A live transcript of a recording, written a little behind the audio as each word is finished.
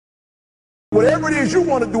Whatever it is you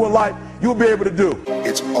want to do in life, you'll be able to do.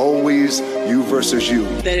 It's always you versus you.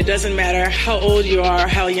 That it doesn't matter how old you are,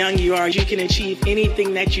 how young you are, you can achieve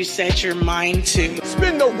anything that you set your mind to.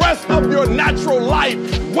 Spend the rest of your natural life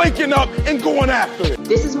waking up and going after it.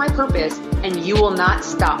 This is my purpose, and you will not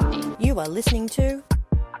stop me. You are listening to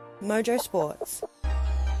Mojo Sports.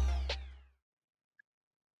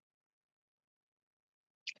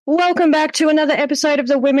 Welcome back to another episode of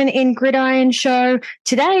the Women in Gridiron show.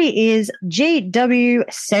 Today is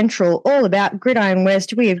GW Central, all about Gridiron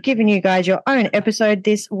West. We have given you guys your own episode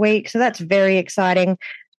this week, so that's very exciting.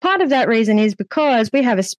 Part of that reason is because we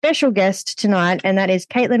have a special guest tonight, and that is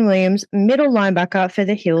CAITLYN Williams, middle linebacker for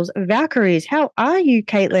the Hills Valkyries. How are you,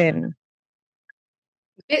 CAITLyn?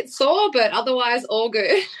 Bit sore, but otherwise all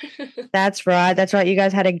good. That's right. You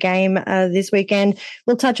guys had a game this weekend.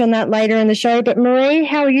 We'll touch on that later in the show. But Marie,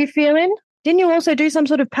 how are you feeling? Didn't you also do some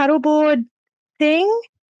sort of paddleboard thing?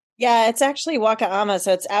 Yeah, it's actually Wakaama,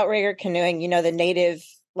 so it's outrigger canoeing, you know, the native,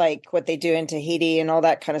 like what they do in Tahiti and all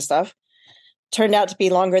that kind of stuff. Turned out to be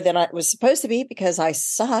longer than it was supposed to be because I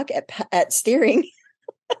suck at steering.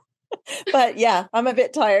 But yeah, I'm a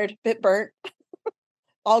bit tired, bit burnt.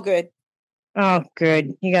 All good. Oh,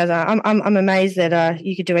 good. You guys are. I'm amazed that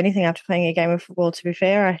you could do anything after playing a game of football. To be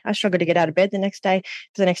fair, I struggled to get out of bed the next day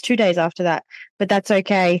for the next 2 days after that, but that's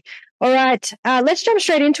okay. All right, let's jump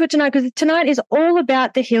straight into it tonight because tonight is all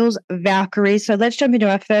about the Hills Valkyries. So let's jump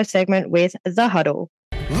into our first segment with the huddle.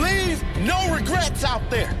 Leave no regrets out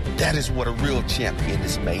there. That is what a real champion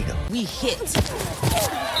is made of. We hit.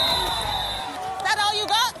 That all you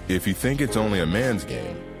got? If you think it's only a man's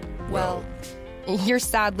game, well, you're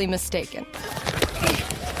sadly mistaken.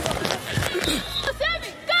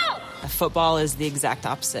 Football is the exact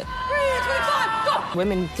opposite. 3, 2, 1, go!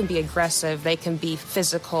 Women can be aggressive. They can be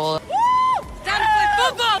physical. Woo! Time to play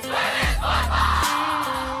football!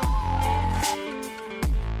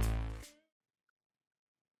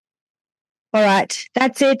 All right,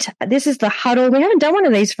 that's it. This is the huddle. We haven't done one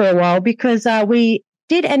of these for a while because we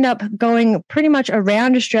did end up going pretty much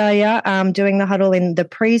around Australia doing the huddle in the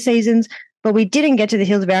pre-seasons. But we didn't get to the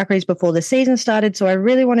Hills Valkyries before the season started, so I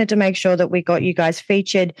really wanted to make sure that we got you guys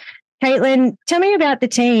featured. CAITLyn, tell me about the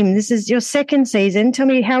team. This is your second season. Tell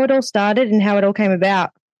me how it all started and how it all came about.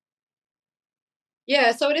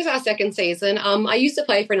 Yeah, so it is our second season. I used to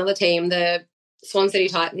play for another team, the Swan City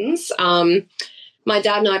Titans. My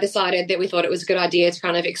dad and I decided that we thought it was a good idea to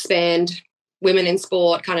kind of expand women in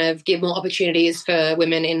sport, kind of give more opportunities for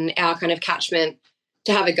women in our kind of catchment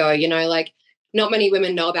to have a go, you know, like not many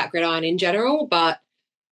women know about gridiron in general, but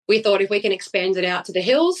we thought if we can expand it out to the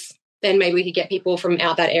hills, then maybe we could get people from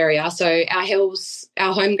out that area. So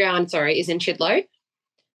our home ground, is in Chidlow.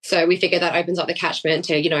 So we figured that opens up the catchment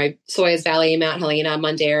to, you know, Sawyers Valley, Mount Helena,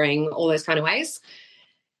 Mundaring, all those kind of ways.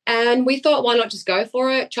 And we thought, why not just go for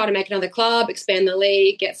it, try to make another club, expand the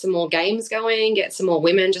league, get some more games going, get some more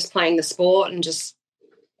women just playing the sport and just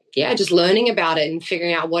learning about it and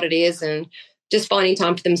figuring out what it is and just finding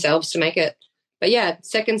time for themselves to make it. But yeah,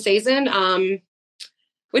 second season,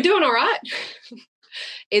 we're doing all right.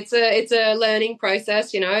 It's a learning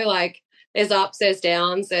process, you know, like there's ups, there's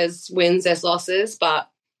downs, there's wins, there's losses, but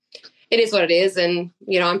it is what it is. And,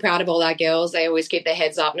 you know, I'm proud of all our girls. They always keep their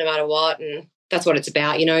heads up no matter what. And that's what it's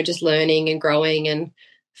about, you know, just learning and growing and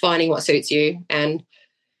finding what suits you. And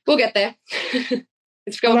we'll get there.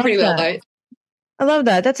 It's going pretty well, though. I love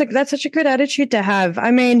that. That's such a good attitude to have.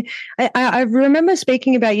 I mean, I remember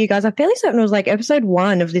speaking about you guys. I'm fairly certain it was like episode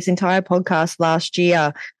 1 of this entire podcast last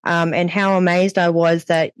year, and how amazed I was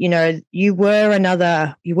that, you know, you were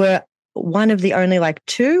one of the only like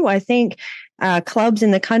 2, I think, clubs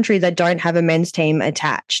in the country that don't have a men's team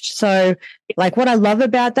attached. So like what I love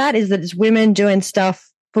about that is that it's women doing stuff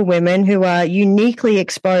for women who are uniquely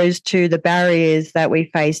exposed to the barriers that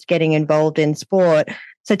we faced getting involved in sport.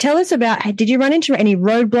 So tell us about, did you run into any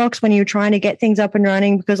roadblocks when you were trying to get things up and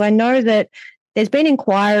running? Because I know that there's been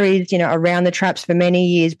inquiries, you know, around the traps for many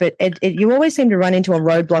years, but you always seem to run into a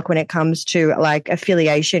roadblock when it comes to like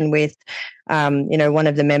affiliation with, you know, one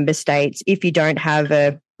of the member states if you don't have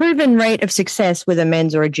a proven rate of success with a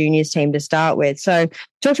men's or a juniors team to start with. So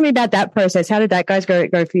talk to me about that process. How did that go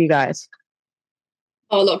for you guys?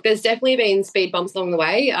 Oh, look, there's definitely been speed bumps along the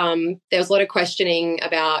way. There was a lot of questioning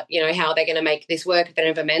about, you know, how they're going to make this work if they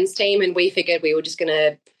don't have a men's team. And we figured we were just going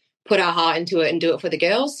to put our heart into it and do it for the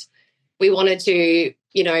girls. We wanted to,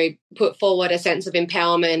 you know, put forward a sense of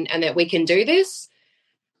empowerment and that we can do this.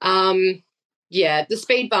 The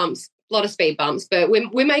speed bumps, a lot of speed bumps, but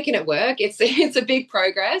we're making it work. It's a big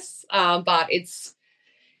progress, but it's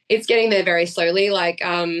getting there very slowly. Like,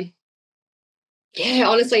 Yeah,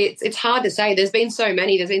 honestly, it's hard to say. There's been so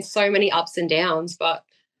many ups and downs, but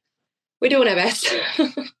we're doing our best.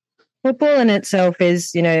 Football in itself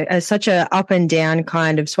is, such a up and down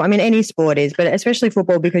kind of sport. I mean, any sport is, but especially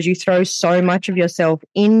football, because you throw so much of yourself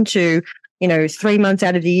into, 3 months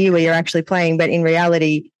out of the year where you're actually playing. But in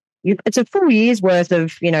reality, it's a full year's worth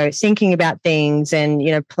of, thinking about things and,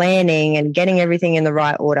 planning and getting everything in the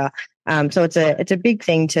right order. So it's a big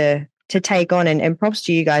thing to take on, and props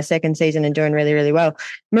to you guys, second season and doing really, really well.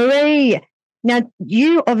 Marie, now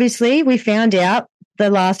we found out the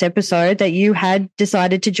last episode that you had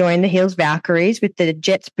decided to join the Hills Valkyries with the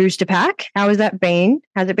Jets booster pack. How has that been?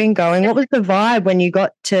 How's it been going? What was the vibe when you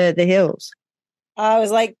got to the Hills? I was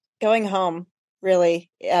like going home, really.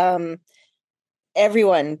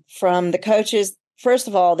 Everyone from the coaches. First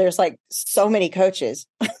of all, there's like so many coaches.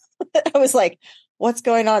 I was like, what's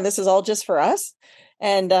going on? This is all just for us?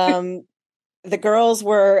 And the girls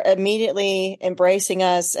were immediately embracing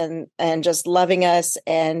us and just loving us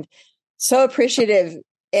and so appreciative,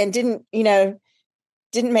 and didn't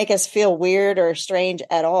make us feel weird or strange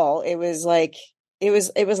at all. It was like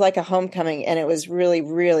a homecoming, and it was really,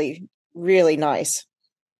 really, really nice.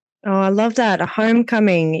 Oh, I love that. A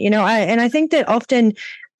homecoming. I think that often,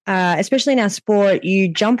 especially in our sport, you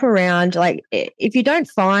jump around. Like, if you don't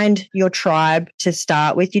find your tribe to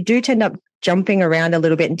start with, you do tend up jumping around a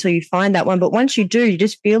little bit until you find that one. But once you do, you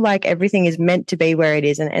just feel like everything is meant to be where it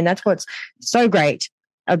is. And that's what's so great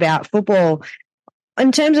about football.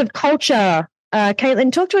 In terms of culture,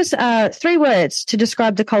 CAITLYN, talk to us 3 words to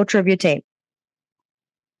describe the culture of your team.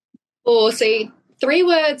 Oh, see, 3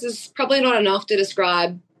 words is probably not enough to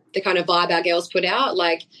describe the kind of vibe our girls put out.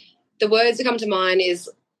 Like, the words that come to mind is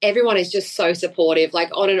everyone is just so supportive, like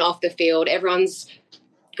on and off the field. Everyone's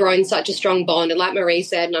grown such a strong bond. And like Marie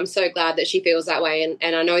said, and I'm so glad that she feels that way,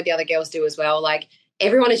 and I know the other girls do as well, like,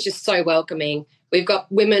 everyone is just so welcoming. We've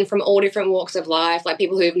got women from all different walks of life, like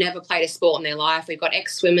people who've never played a sport in their life. We've got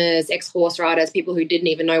ex-swimmers, ex-horse riders, people who didn't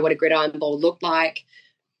even know what a gridiron ball looked like.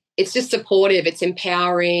 It's just supportive. It's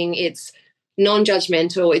empowering. It's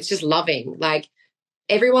non-judgmental. It's just loving. Like,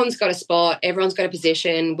 everyone's got a spot. Everyone's got a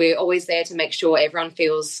position. We're always there to make sure everyone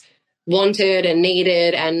feels wanted and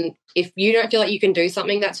needed. And if you don't feel like you can do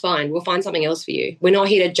something, that's fine. We'll find something else for you. We're not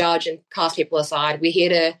here to judge and cast people aside. We're here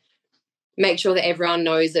to make sure that everyone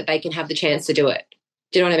knows that they can have the chance to do it.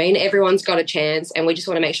 Do you know what I mean? Everyone's got a chance, and we just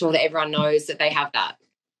want to make sure that everyone knows that they have that.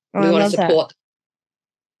 We want to support.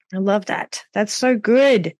 I love that. That's so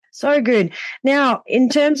good. So good. Now, in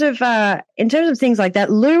terms of things like that,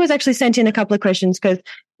 Lou has actually sent in a couple of questions, because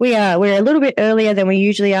we're a little bit earlier than we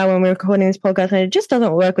usually are when we're recording this podcast, and it just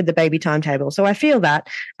doesn't work with the baby timetable. So I feel that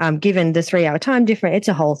given the 3-hour time difference, it's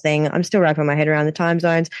a whole thing. I'm still wrapping my head around the time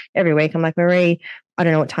zones every week. I'm like, Marie, I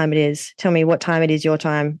don't know what time it is. Tell me what time it is your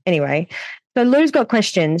time. Anyway, so Lou's got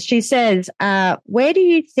questions. She says, where do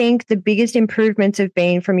you think the biggest improvements have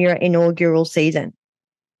been from your inaugural season?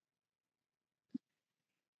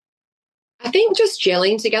 I think just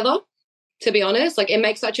gelling together, to be honest. Like, it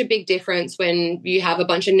makes such a big difference when you have a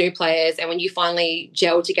bunch of new players and when you finally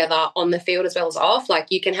gel together on the field as well as off. Like,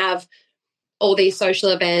 you can have all these social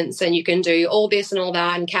events and you can do all this and all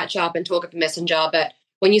that and catch up and talk at the messenger. But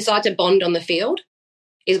when you start to bond on the field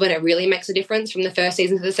is when it really makes a difference from the first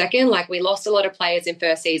season to the second. Like, we lost a lot of players in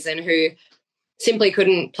first season who simply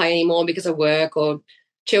couldn't play anymore because of work or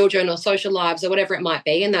children or social lives or whatever it might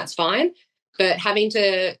be, and that's fine. But having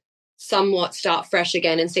to somewhat start fresh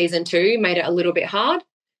again in season 2 made it a little bit hard.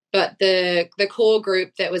 But the core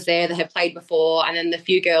group that was there that had played before, and then the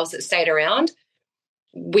few girls that stayed around,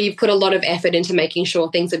 we've put a lot of effort into making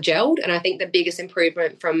sure things have gelled. And I think the biggest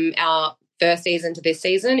improvement from our first season to this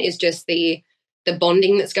season is just the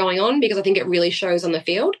bonding that's going on, because I think it really shows on the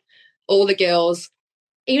field. All the girls,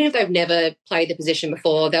 even if they've never played the position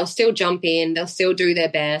before, they'll still jump in, they'll still do their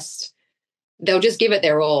best. They'll just give it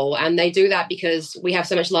their all. And they do that because we have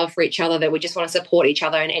so much love for each other that we just want to support each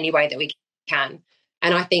other in any way that we can.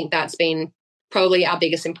 And I think that's been probably our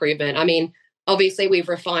biggest improvement. I mean, obviously we've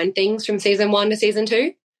refined things from season 1 to season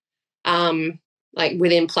 2, like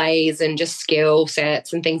within plays and just skill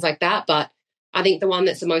sets and things like that. But I think the one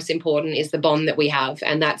that's the most important is the bond that we have.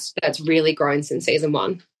 And that's really grown since season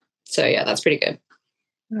 1. So yeah, that's pretty good.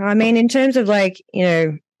 I mean, in terms of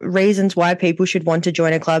reasons why people should want to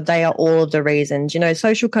join a club, they are all of the reasons,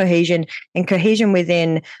 social cohesion and cohesion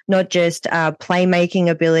within not just playmaking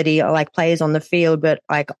ability or like players on the field, but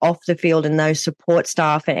like off the field, and those support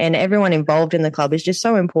staff and everyone involved in the club is just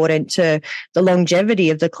so important to the longevity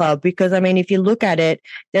of the club. Because I mean, if you look at it,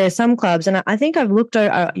 there are some clubs, and I think I've looked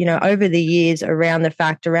over the years around the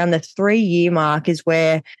 3-year mark is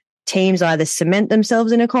where teams either cement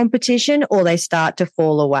themselves in a competition or they start to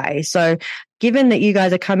fall away. So given that you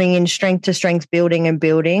guys are coming in strength to strength, building and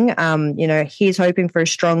building, he's hoping for a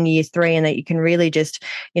strong year 3 and that you can really just,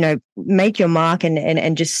 make your mark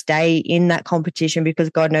and just stay in that competition, because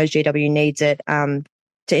God knows GW needs it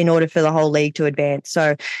in order for the whole league to advance.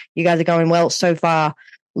 So you guys are going well so far.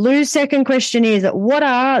 Lou's second question is, what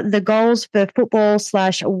are the goals for football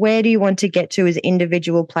 / where do you want to get to as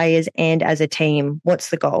individual players and as a team?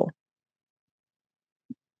 What's the goal?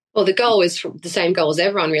 Well, the goal is the same goal as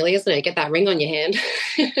everyone, really, isn't it? Get that ring on your hand.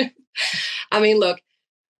 I mean, look,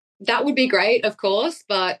 that would be great, of course,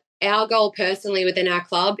 but our goal personally within our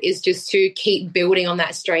club is just to keep building on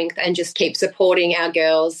that strength and just keep supporting our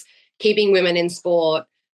girls, keeping women in sport,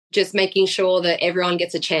 just making sure that everyone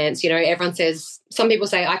gets a chance. Everyone says, some people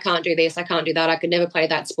say, I can't do this, I can't do that, I could never play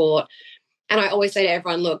that sport. And I always say to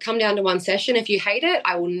everyone, look, come down to one session. If you hate it,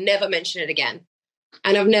 I will never mention it again.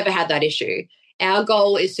 And I've never had that issue. Our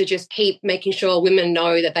goal is to just keep making sure women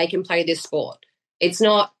know that they can play this sport. It's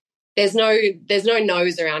not, there's no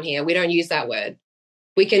no's around here. We don't use that word.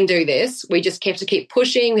 We can do this. We just have to keep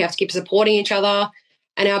pushing. We have to keep supporting each other.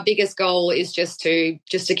 And our biggest goal is just to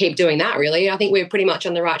keep doing that, really. I think we're pretty much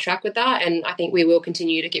on the right track with that, and I think we will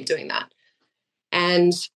continue to keep doing that.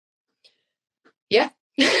 And, yeah,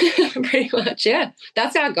 pretty much, yeah.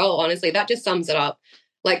 That's our goal, honestly. That just sums it up.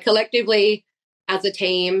 Like, collectively, as a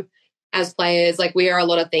team, as players, like, we are a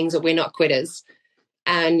lot of things, but we're not quitters.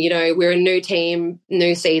 And, we're a new team,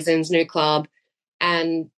 new seasons, new club.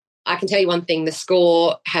 And I can tell you one thing, the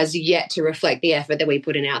score has yet to reflect the effort that we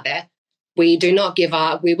put in out there. We do not give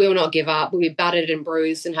up. We will not give up. We'll be battered and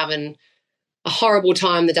bruised and having a horrible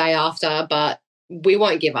time the day after, but we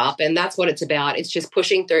won't give up. And that's what it's about. It's just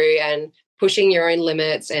pushing through and pushing your own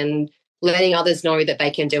limits and letting others know that they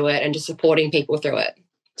can do it and just supporting people through it.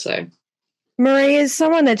 So, Marie, is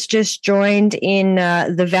someone that's just joined in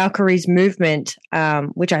the Valkyries movement,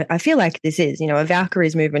 which I feel like this is, a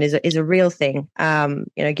Valkyries movement is a real thing,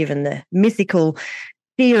 given the mythical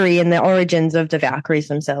theory and the origins of the Valkyries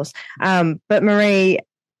themselves. But Marie,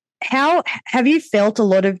 how have you felt a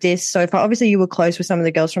lot of this so far? Obviously, you were close with some of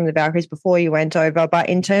the girls from the Valkyries before you went over, but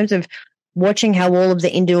in terms of watching how all of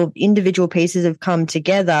the individual pieces have come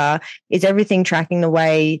together, is everything tracking the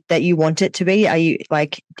way that you want it to be? Are you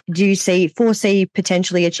do you foresee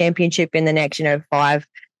potentially a championship in the next,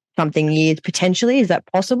 5-something years potentially? Is that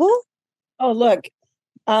possible? Oh, look,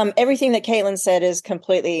 everything that CAITLYN said is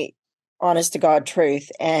completely honest to God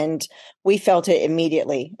truth. And we felt it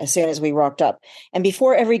immediately as soon as we rocked up. And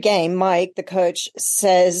before every game, Mike, the coach,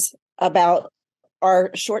 says about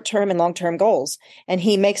our short-term and long-term goals. And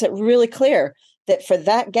he makes it really clear that for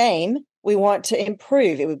that game, we want to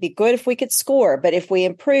improve. It would be good if we could score, but if we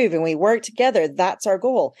improve and we work together, that's our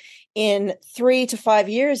goal. In 3 to 5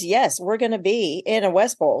 years, yes, we're going to be in a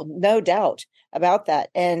West Bowl, no doubt about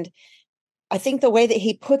that. And I think the way that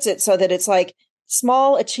he puts it so that it's like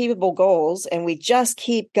small achievable goals, and we just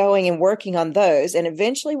keep going and working on those, and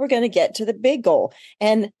eventually we're going to get to the big goal.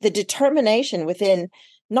 And the determination within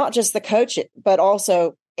not just the coach, but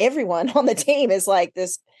also everyone on the team is like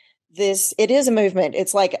this, it is a movement.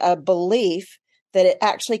 It's like a belief that it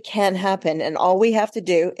actually can happen. And all we have to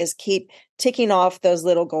do is keep ticking off those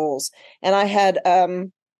little goals. And I had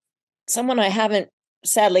someone I haven't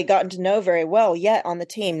sadly gotten to know very well yet on the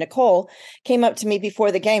team, Nicole, came up to me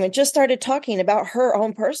before the game and just started talking about her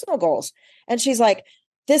own personal goals. And she's like,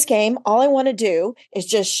 this game, all I want to do is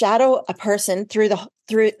just shadow a person through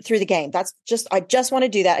the game. I just want to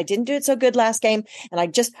do that. I didn't do it so good last game. And I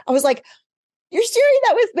was like, you're sharing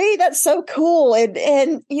that with me. That's so cool.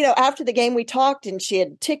 And, after the game we talked and she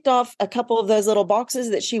had ticked off a couple of those little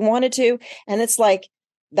boxes that she wanted to. And it's like,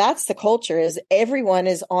 that's the culture, is everyone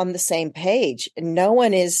is on the same page and no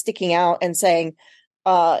one is sticking out and saying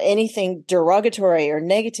anything derogatory or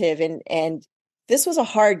negative. And this was a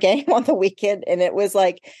hard game on the weekend. And it was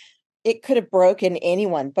like, it could have broken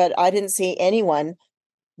anyone, but I didn't see anyone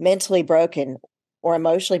mentally broken or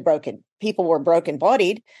emotionally broken. People were broken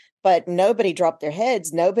bodied, but nobody dropped their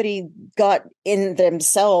heads. Nobody got in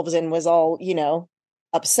themselves and was all,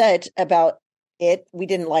 upset about it. We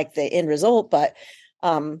didn't like the end result, but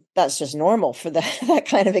that's just normal for that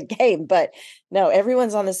kind of a game. But no,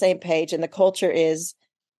 everyone's on the same page, and the culture is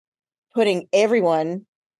putting everyone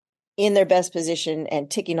in their best position and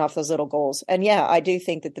ticking off those little goals. And yeah, I do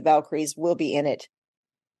think that the Valkyries will be in it.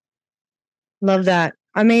 Love that.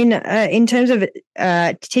 I mean, in terms of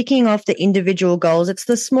ticking off the individual goals, it's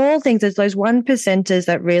the small things, it's those 1%ers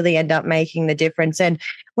that really end up making the difference. And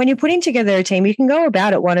when you're putting together a team, you can go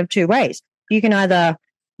about it one of two ways. You can either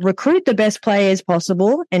recruit the best players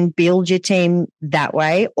possible and build your team that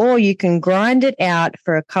way, or you can grind it out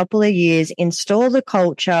for a couple of years, install the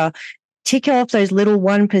culture, tick off those little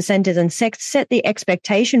 1%ers and set the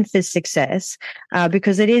expectation for success,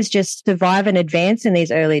 because it is just survive and advance in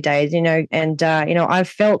these early days, and I've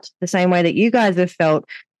felt the same way that you guys have felt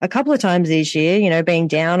a couple of times this year, being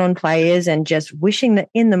down on players and just wishing that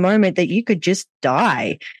in the moment that you could just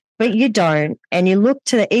die, but you don't. And you look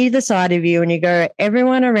to either side of you and you go,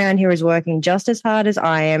 everyone around here is working just as hard as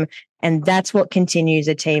I am. And that's what continues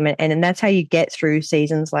a team. And that's how you get through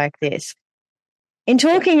seasons like this. In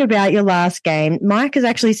talking about your last game, Mike has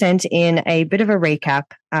actually sent in a bit of a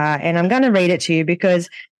recap, and I'm going to read it to you because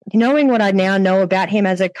knowing what I now know about him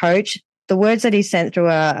as a coach, the words that he sent through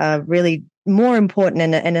are really more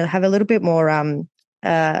important and have a little bit more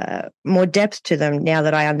depth to them now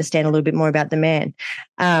that I understand a little bit more about the man.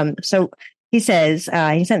 So he says,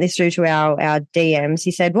 he sent this through to our DMs.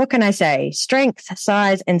 He said, "What can I say? Strength,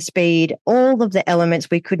 size, and speed, all of the elements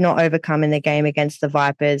we could not overcome in the game against the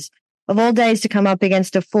Vipers. Of all days to come up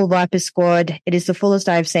against a full Vipers squad, it is the fullest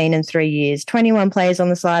I've seen in 3 years. 21 players on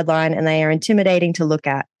the sideline, and they are intimidating to look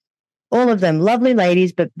at. All of them lovely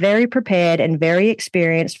ladies, but very prepared and very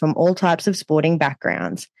experienced from all types of sporting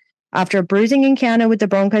backgrounds. After a bruising encounter with the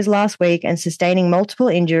Broncos last week and sustaining multiple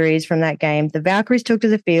injuries from that game, the Valkyries took to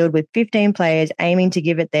the field with 15 players aiming to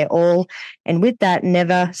give it their all, and with that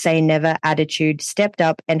never say never attitude, stepped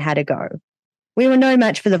up and had a go. We were no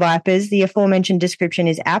match for the Vipers. The aforementioned description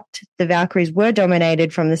is apt. The Valkyries were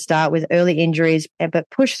dominated from the start with early injuries, but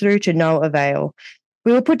pushed through to no avail.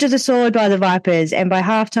 We were put to the sword by the Vipers, and by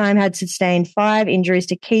halftime had sustained 5 injuries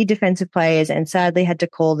to key defensive players and sadly had to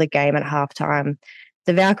call the game at halftime.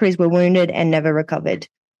 The Valkyries were wounded and never recovered.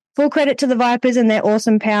 Full credit to the Vipers and their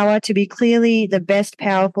awesome power to be clearly the most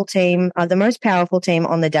powerful team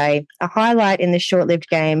on the day. A highlight in this short-lived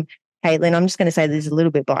game, CAITLYN, I'm just going to say this is a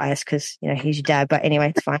little bit biased because, he's your dad, but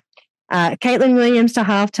anyway, it's fine. CAITLYN Williams to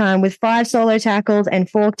halftime with 5 solo tackles and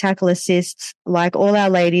 4 tackle assists, like all our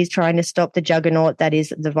ladies trying to stop the juggernaut that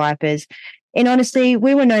is the Vipers. In honesty,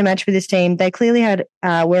 we were no match for this team. They clearly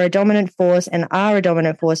were a dominant force and are a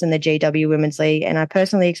dominant force in the GW Women's League, and I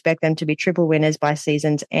personally expect them to be triple winners by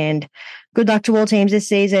season's end. Good luck to all teams this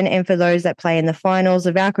season, and for those that play in the finals,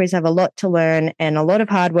 the Valkyries have a lot to learn and a lot of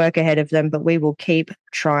hard work ahead of them, but we will keep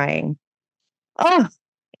trying." Oh,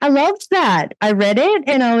 I loved that. I read it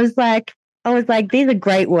and I was like, these are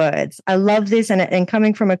great words. I love this, and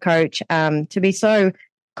coming from a coach, to be so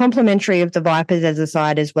complimentary of the Vipers as a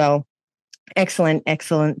side as well. Excellent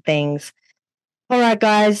things. All right,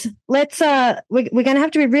 guys, let's we're going to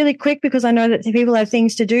have to be really quick because I know that people have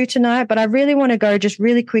things to do tonight, but I really want to go just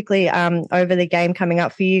really quickly over the game coming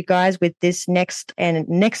up for you guys with this next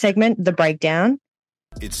segment, the breakdown.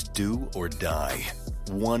 It's do or die.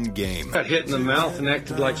 One game. Got hit in the mouth and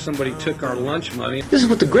acted like somebody took our lunch money. This is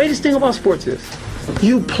what the greatest thing about sports is.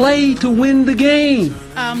 You play to win the game.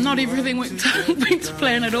 Not everything went to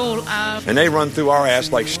plan at all. And they run through our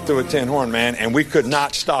ass like through a tin horn, man, and we could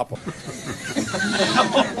not stop them.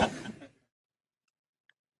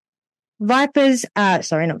 Vipers,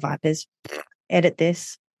 sorry, not Vipers. Edit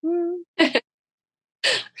this.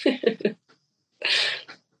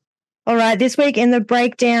 All right, this week in the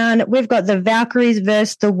breakdown, we've got the Valkyries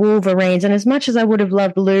versus the Wolverines. And as much as I would have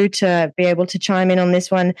loved Lou to be able to chime in on this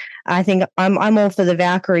one, I think I'm all for the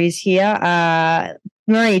Valkyries here.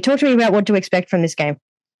 Marie, talk to me about what to expect from this game.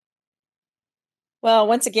 Well,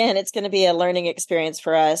 once again, it's going to be a learning experience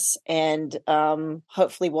for us. And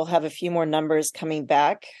hopefully we'll have a few more numbers coming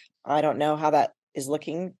back. I don't know how that is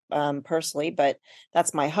looking personally, but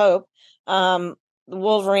that's my hope. The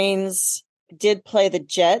Wolverines did play the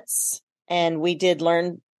Jets, and we did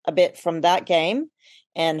learn a bit from that game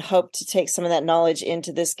and hope to take some of that knowledge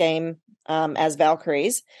into this game as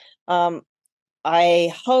Valkyries.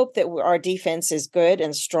 I hope that our defense is good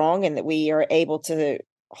and strong and that we are able to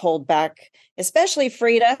hold back, especially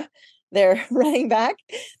Frida, their running back.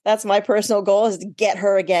 That's my personal goal, is to get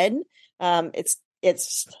her again.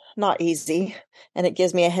 It's not easy, and it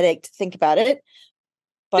gives me a headache to think about it.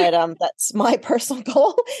 But that's my personal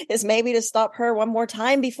goal, is maybe to stop her one more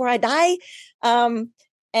time before I die.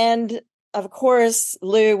 And of course,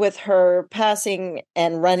 Lou, with her passing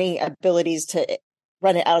and running abilities to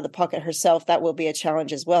run it out of the pocket herself, that will be a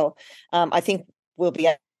challenge as well. I think we'll be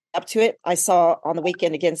up to it. I saw on the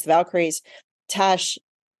weekend against the Valkyries, Tash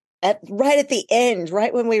right at the end,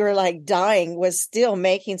 right when we were like dying, was still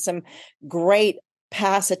making some great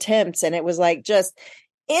pass attempts. And it was like just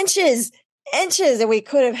inches, and we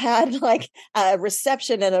could have had like a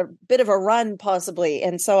reception and a bit of a run possibly.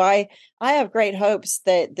 And so I have great hopes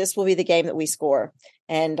that this will be the game that we score.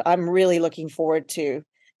 And I'm really looking forward to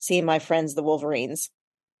seeing my friends, the Wolverines.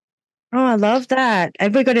 Oh, I love that.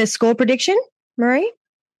 Have we got a score prediction, Marie?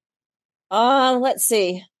 Let's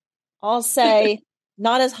see. I'll say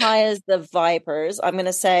not as high as the Vipers. I'm going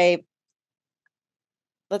to say,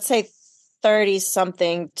 let's say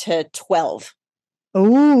 30-something to 12.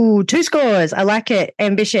 Ooh, 2 scores. I like it.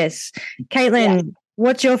 Ambitious. CAITLyn,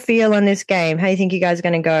 what's your feel on this game? How do you think you guys are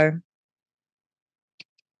going to go?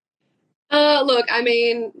 Look, I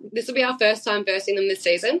mean, this will be our first time versing them this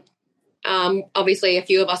season. Obviously, a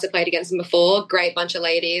few of us have played against them before. Great bunch of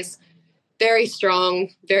ladies. Very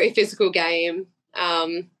strong, very physical game.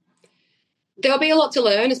 There'll be a lot to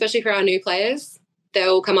learn, especially for our new players.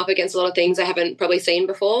 They'll come up against a lot of things they haven't probably seen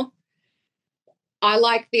before. I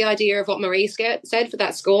like the idea of what Marie said for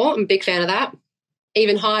that score. I'm a big fan of that.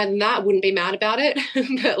 Even higher than that, wouldn't be mad about it.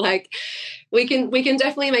 But like, we can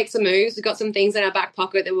definitely make some moves. We've got some things in our back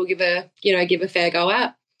pocket that we'll give a fair go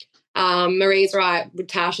at. Marie's right with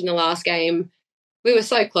Tash in the last game. We were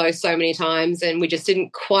so close so many times, and we just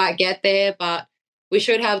didn't quite get there. But we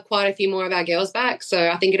should have quite a few more of our girls back. So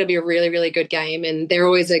I think it'll be a really, really good game. And they're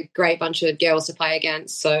always a great bunch of girls to play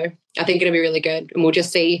against. So I think it'll be really good. And we'll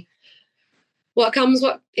just see what comes,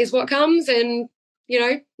 and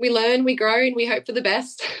we learn, we grow, and we hope for the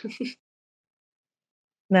best.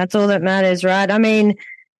 That's all that matters, right? I mean,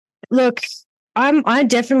 look, I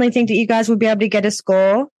definitely think that you guys will be able to get a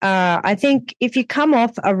score. I think if you come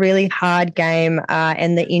off a really hard game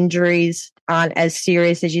and the injuries aren't as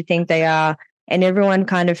serious as you think they are, and everyone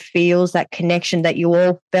kind of feels that connection that you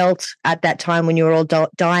all felt at that time when you were all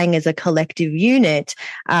dying as a collective unit,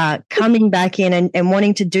 coming back in and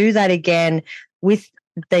wanting to do that again with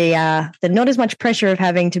the not as much pressure of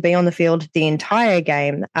having to be on the field the entire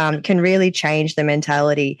game can really change the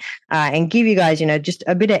mentality and give you guys, just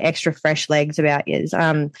a bit of extra fresh legs about you.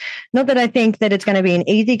 Not that I think that it's going to be an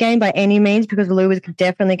easy game by any means, because Lou is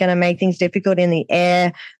definitely going to make things difficult in the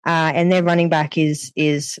air, and their running back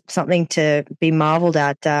is something to be marveled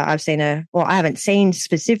at. I haven't seen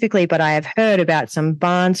specifically, but I have heard about some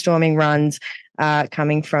barnstorming runs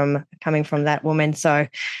coming from that woman. So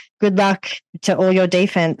good luck to all your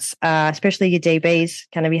defense, especially your DBs,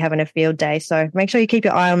 going to be having a field day. So make sure you keep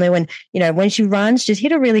your eye on Lou. And, when she runs, just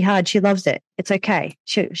hit her really hard. She loves it. It's okay.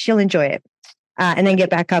 She'll enjoy it. And then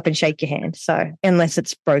get back up and shake your hand. So unless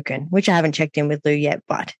it's broken, which I haven't checked in with Lou yet.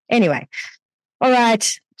 But anyway, all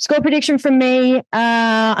right. Score prediction from me.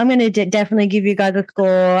 I'm going to definitely give you guys a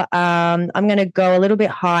score. I'm going to go a little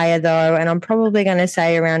bit higher though. And I'm probably going to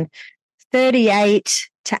say around 38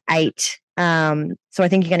 to 8. So I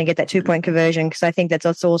think you're going to get that 2-point conversion, because I think that's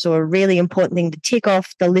also a really important thing to tick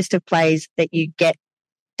off the list of plays that you get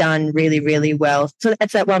done really, really well. So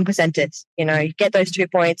that's that 1%. You get those 2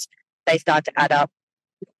 points, they start to add up.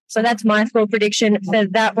 So that's my score prediction for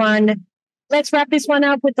that one. Let's wrap this one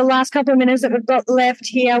up with the last couple of minutes that we've got left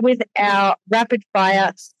here with our rapid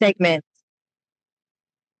fire segment.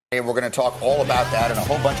 We're going to talk all about that and a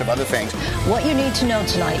whole bunch of other things. What you need to know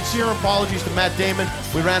tonight. Sincere apologies to Matt Damon.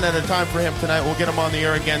 We ran out of time for him tonight. We'll get him on the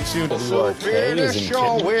air again soon. Oh,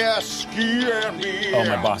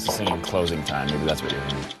 my boss is singing closing time. Maybe that's what you're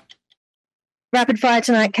doing. Rapid fire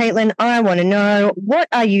tonight, CAITLyn. I want to know, what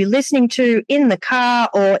are you listening to in the car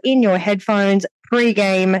or in your headphones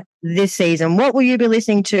pre-game this season? What will you be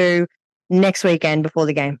listening to next weekend before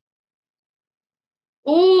the game?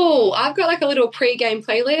 Oh, I've got like a little pre-game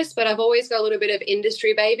playlist, but I've always got a little bit of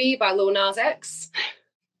Industry Baby by Lil Nas X.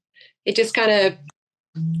 It just kind of,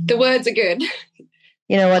 the words are good.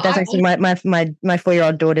 You know what? That's actually my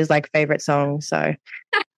 4-year-old daughter's like favorite song. So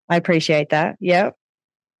I appreciate that. Yep.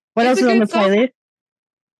 What else is on the playlist?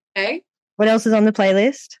 Hey? What else is on the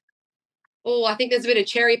playlist? Oh, I think there's a bit of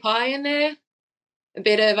Cherry Pie in there. A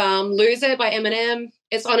bit of Loser by Eminem.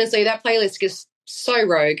 It's honestly, that playlist is so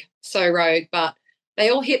rogue, but they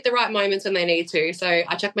all hit the right moments when they need to. So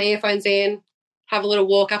I chuck my earphones in, have a little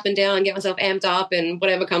walk up and down, get myself amped up, and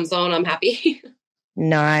whatever comes on, I'm happy.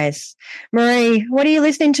 Nice. Marie, what are you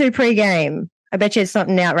listening to pre-game? I bet you it's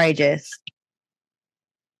something outrageous.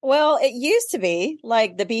 Well, it used to be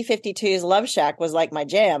like the B-52's Love Shack was like my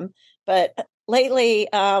jam. But lately,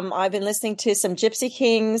 I've been listening to some Gypsy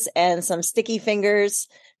Kings and some Sticky Fingers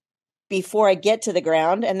before I get to the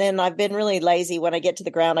ground. And then I've been really lazy. When I get to the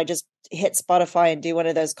ground, I just hit Spotify and do one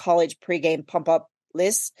of those college pregame pump up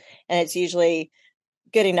lists. And it's usually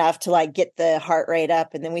good enough to like get the heart rate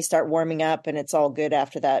up. And then we start warming up and it's all good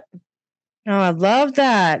after that. Oh, I love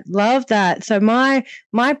that. Love that. So my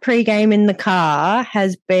pregame in the car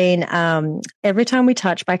has been Every Time We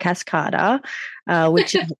Touch by Cass Carter,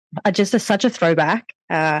 which is just such a throwback.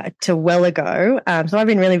 to well ago. So I've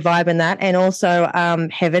been really vibing that. And also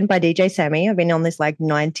Heaven by DJ Sammy. I've been on this like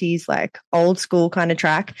 90s, like old school kind of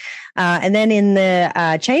track. And then in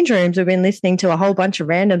the change rooms, we've been listening to a whole bunch of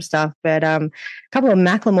random stuff. But a couple of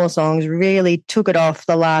Macklemore songs really took it off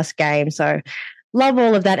the last game. So love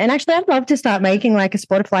all of that. And actually, I'd love to start making like a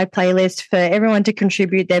Spotify playlist for everyone to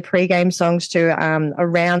contribute their pre-game songs to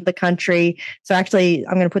around the country. So actually,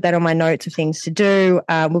 I'm going to put that on my notes of things to do.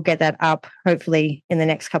 We'll get that up hopefully in the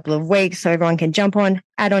next couple of weeks so everyone can jump on,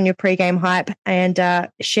 add on your pre-game hype and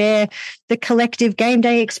share the collective game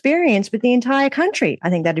day experience with the entire country. I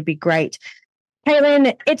think that'd be great.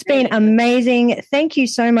 CAITLYN, it's been amazing. Thank you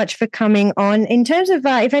so much for coming on. In terms of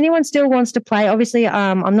if anyone still wants to play, obviously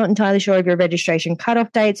I'm not entirely sure of your registration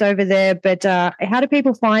cutoff dates over there, but how do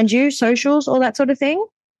people find you, socials, all that sort of thing?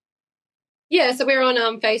 Yeah, so we're on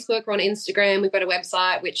Facebook, we're on Instagram, we've got a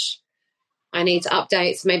website, which I need to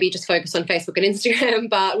update, so maybe just focus on Facebook and Instagram,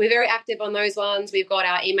 but we're very active on those ones. We've got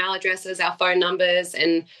our email addresses, our phone numbers,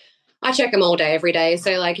 and I check them all day, every day.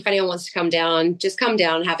 So, like, if anyone wants to come down, just come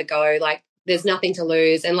down and have a go. Like, there's nothing to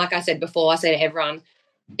lose. And like I said before, I say to everyone,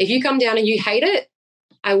 if you come down and you hate it,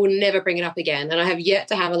 I will never bring it up again. And I have yet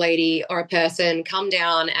to have a lady or a person come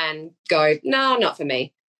down and go, no, not for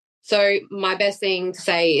me. So my best thing to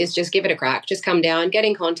say is just give it a crack. Just come down, get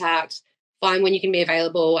in contact, find when you can be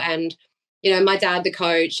available. And, you know, my dad, the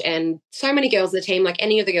coach, and so many girls in the team, like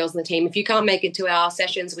any of the girls in the team, if you can't make it to our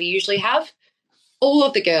sessions we usually have, all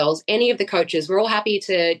of the girls, any of the coaches, we're all happy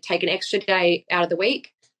to take an extra day out of the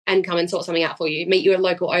week and come and sort something out for you, meet you at a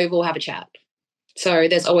local oval, have a chat. So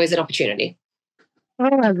there's always an opportunity.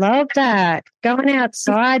 Oh, I love that. Going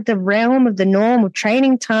outside the realm of the norm of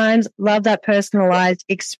training times. Love that personalized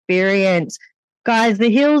experience. Guys, the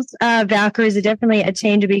Hills Valkyries are definitely a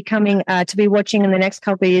team to be coming to be watching in the next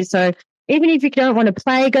couple of years. So even if you don't want to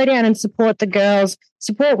play, go down and support the girls,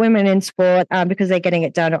 support women in sport because they're getting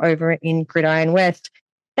it done over in Gridiron West.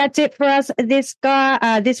 That's it for us this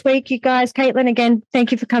week, you guys. CAITLYN, again,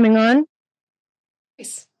 thank you for coming on.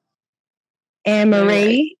 Yes.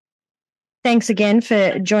 Anne-Marie, thanks again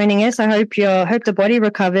for joining us. I hope the body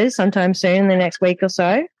recovers sometime soon in the next week or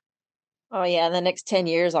so. Oh, yeah, in the next 10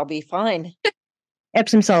 years, I'll be fine.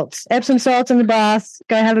 Epsom salts in the bath,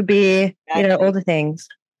 go have a beer, exactly. All the things.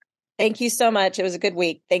 Thank you so much. It was a good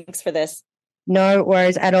week. Thanks for this. No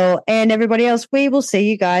worries at all. And everybody else, we will see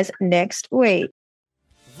you guys next week.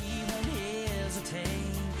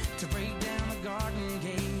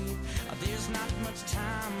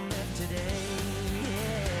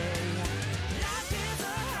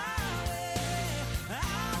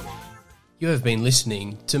 You have been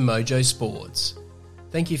listening to Mojo Sports.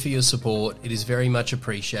 Thank you for your support. It is very much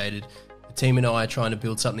appreciated. The team and I are trying to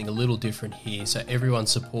build something a little different here, so everyone's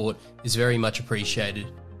support is very much appreciated.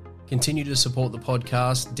 Continue to support the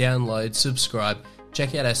podcast, download, subscribe,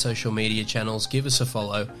 check out our social media channels, give us a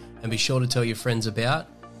follow, and be sure to tell your friends about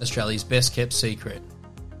Australia's best kept secret.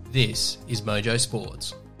 This is Mojo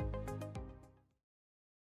Sports.